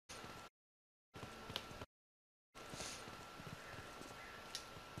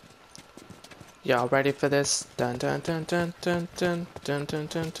Y'all ready for this? Dun dun dun dun dun dun dun dun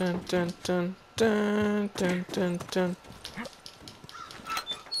dun dun dun dun dun dun dun dun.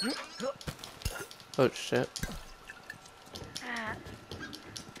 Oh shit.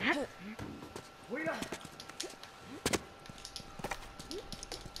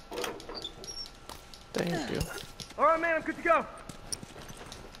 Thank you. Alright, man, I'm good to go.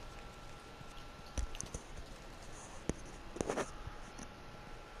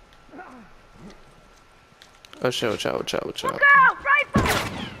 Oh shit, watch out, watch out, watch out. Look out! Rifle!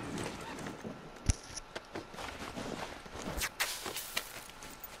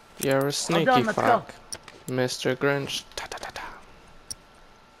 You're a All sneaky done, let's go. fuck, Mr. Grinch. Ta ta ta ta.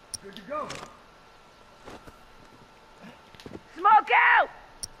 Good to go. Smoke out!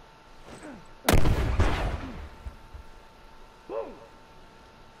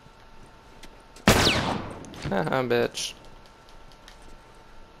 Haha, bitch.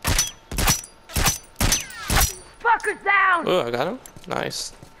 Fuckers down! Oh, I got him.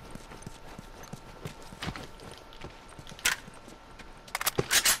 Nice.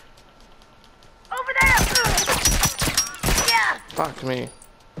 Over there! Yeah! Fuck me.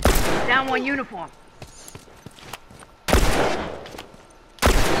 Down one uniform.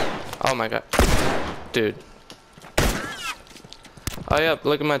 Oh my god. Dude. Oh yeah,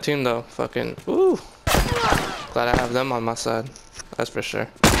 look at my team though. Fucking, ooh. Glad I have them on my side. That's for sure.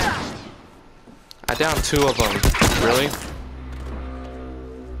 I downed 2 of them. Really?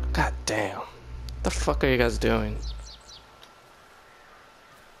 God damn. What the fuck are you guys doing?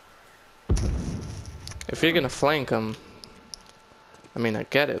 If you're gonna flank them, I mean, I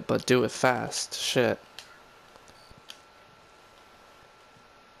get it, but do it fast. Shit.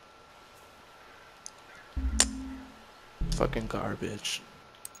 Fucking garbage.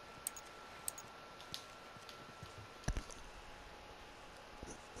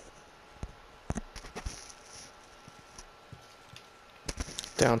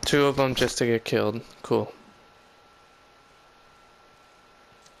 Down 2 of them just to get killed. Cool.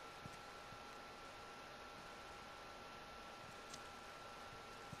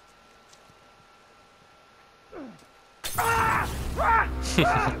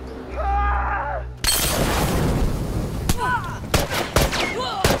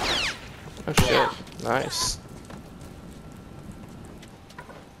 Oh shit. Nice.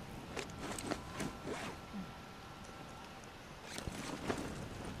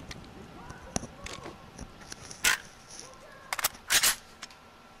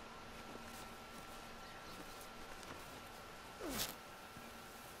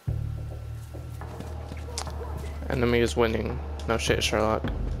 Enemy is winning. No shit, Sherlock.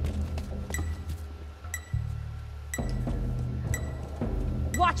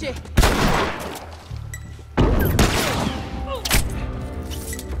 Watch it!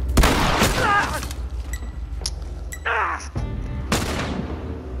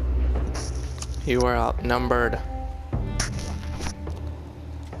 You are outnumbered.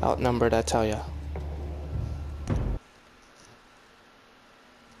 Outnumbered, I tell ya.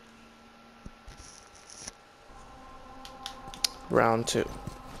 Round 2.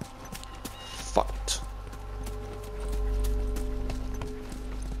 Fucked.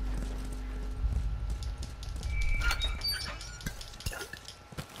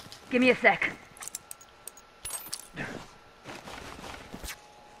 Give me a sec.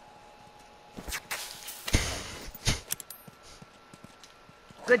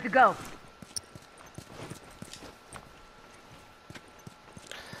 Good to go.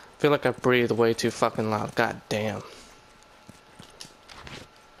 I feel like I breathe way too fucking loud. God damn.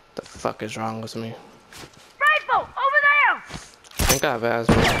 The fuck is wrong with me? Rifle! Over there! I think I have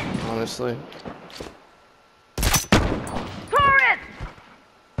asthma, honestly. Turret!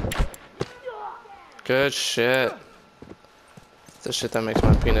 Good shit. The shit that makes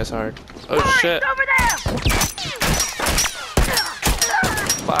my penis hard. Oh Turret! shit. Over there!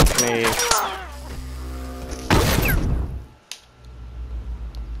 Fuck me.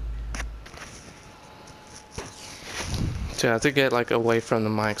 Dude, I have to get like away from the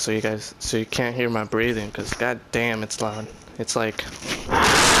mic so you can't hear my breathing, cause god damn it's loud. It's like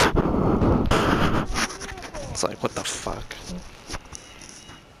what the fuck.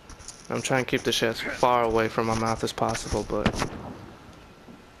 I'm trying to keep the shit as far away from my mouth as possible, but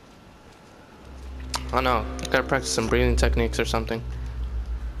I don't know. I gotta practice some breathing techniques or something.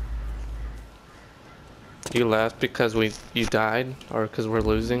 You left because you died or because we're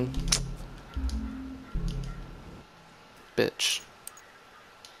losing? Bitch.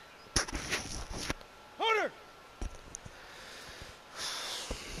 Hunter!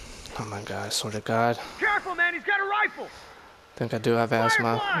 Oh my god, I swear to God. Careful, man, he's got a rifle! I think I do have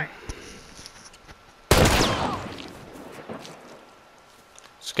asthma. Firefly!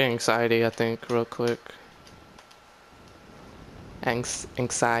 getting anxiety, I think, real quick.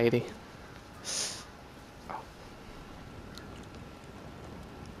 Anxiety.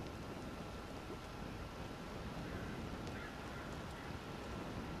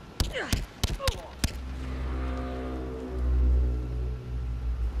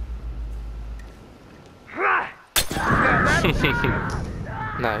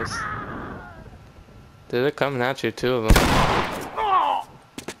 Nice. Dude, they're coming at you, two of them.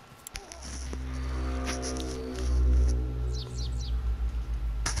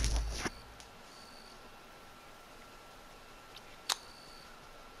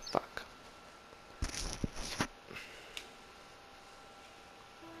 Fuck.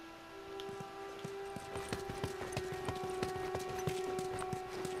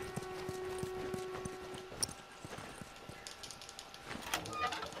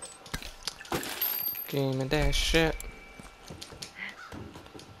 Give me that shit.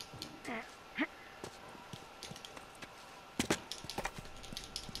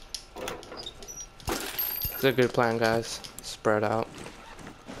 It's a good plan, guys. Spread out.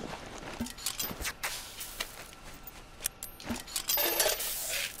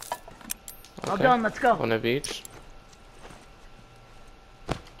 All done, let's go. One of each.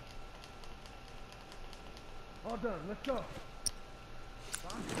 All done. Let's go.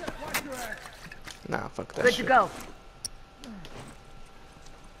 Watch your ass. Nah, fuck that Good shit. to go.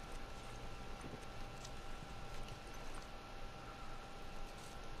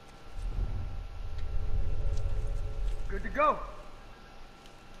 Good to go.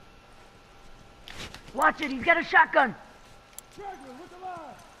 Watch it, he's got a shotgun.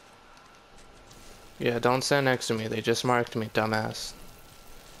 Yeah, don't stand next to me. They just marked me, dumbass.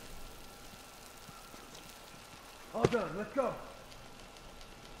 All done. Let's go.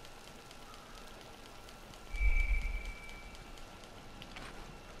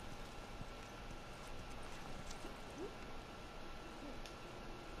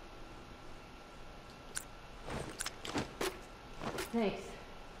 Thanks.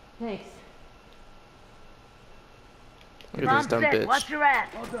 Thanks. Look at Mom this dumb set, bitch. watch your ass.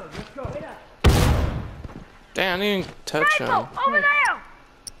 All done. Let's go. Damn, I didn't even touch him. Rifle, over there!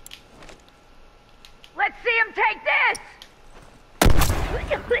 Let's see him take this!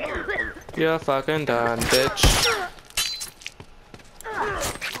 You're fucking done, bitch.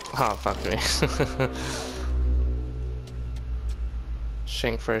 Oh, fuck me.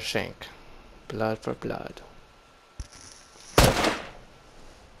 Shank for a shank. Blood for blood.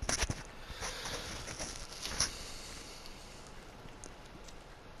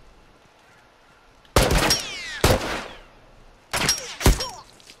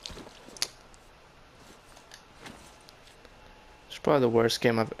 It's probably the worst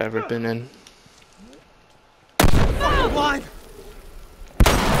game I've ever been in. Blind.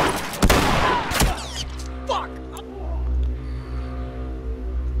 Fuck.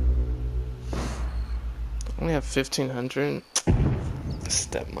 Only have 1,500.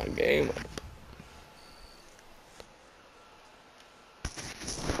 Step my game up.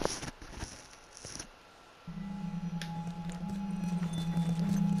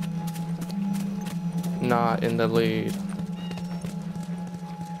 Not in the lead.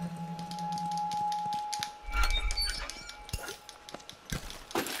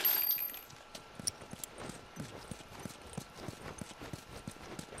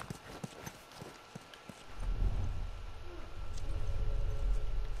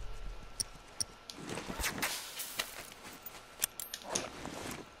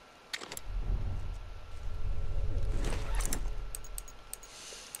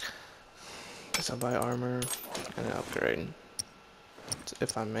 Guess I'll buy armor and an upgrade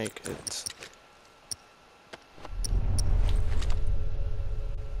if I make it.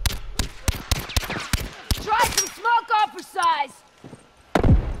 Try some smoke offer size.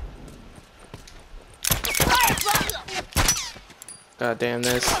 God damn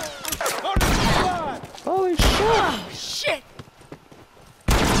this. Holy shit! Oh, shit!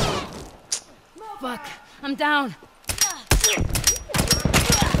 Fuck, I'm down.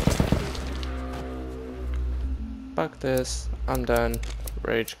 Fuck this. I'm done.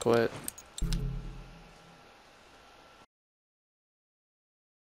 Rage quit.